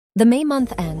The May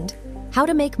month end, How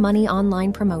to Make Money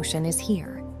Online promotion is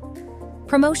here.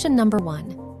 Promotion number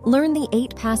 1. Learn the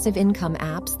 8 passive income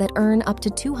apps that earn up to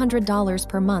 $200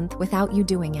 per month without you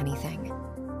doing anything.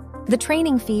 The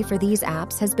training fee for these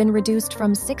apps has been reduced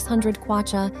from 600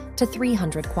 kwacha to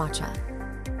 300 kwacha.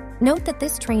 Note that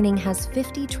this training has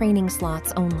 50 training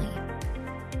slots only.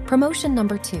 Promotion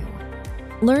number 2.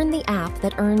 Learn the app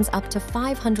that earns up to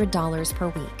 $500 per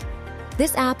week.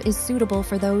 This app is suitable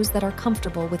for those that are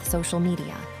comfortable with social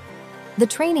media. The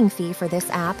training fee for this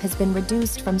app has been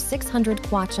reduced from 600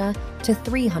 kwacha to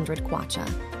 300 kwacha,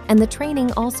 and the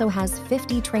training also has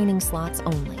 50 training slots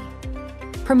only.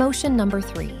 Promotion number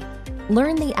 3.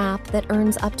 Learn the app that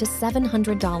earns up to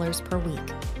 $700 per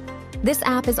week. This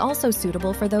app is also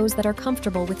suitable for those that are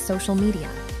comfortable with social media.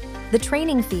 The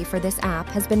training fee for this app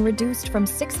has been reduced from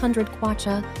 600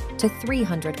 kwacha to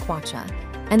 300 kwacha,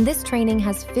 and this training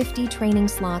has 50 training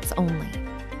slots only.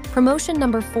 Promotion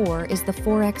number 4 is the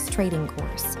Forex trading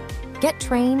course. Get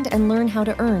trained and learn how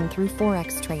to earn through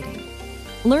Forex trading.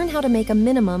 Learn how to make a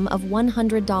minimum of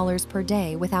 $100 per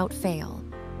day without fail.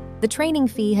 The training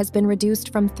fee has been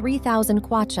reduced from 3,000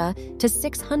 kwacha to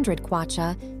 600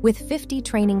 kwacha with 50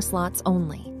 training slots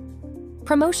only.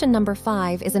 Promotion number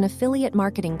 5 is an affiliate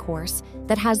marketing course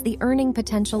that has the earning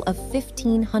potential of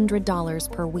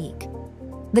 $1,500 per week.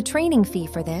 The training fee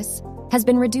for this has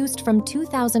been reduced from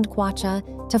 2,000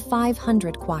 kwacha to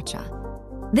 500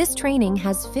 kwacha. This training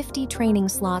has 50 training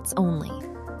slots only.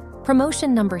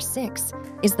 Promotion number 6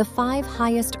 is the 5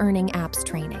 highest earning apps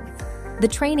training. The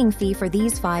training fee for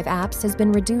these 5 apps has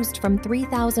been reduced from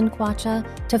 3,000 kwacha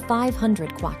to 500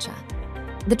 kwacha.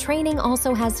 The training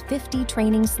also has 50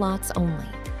 training slots only.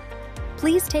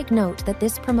 Please take note that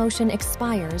this promotion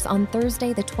expires on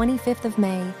Thursday, the 25th of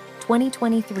May,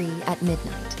 2023 at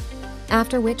midnight,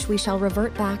 after which we shall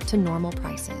revert back to normal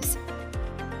prices.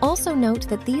 Also note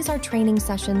that these are training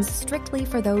sessions strictly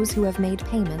for those who have made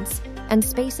payments, and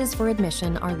spaces for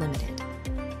admission are limited.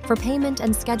 For payment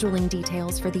and scheduling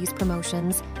details for these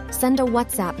promotions, send a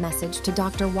WhatsApp message to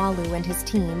Dr. Walu and his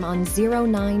team on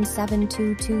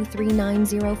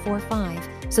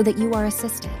 0972239045 so that you are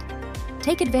assisted.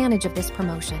 Take advantage of this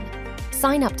promotion.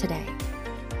 Sign up today.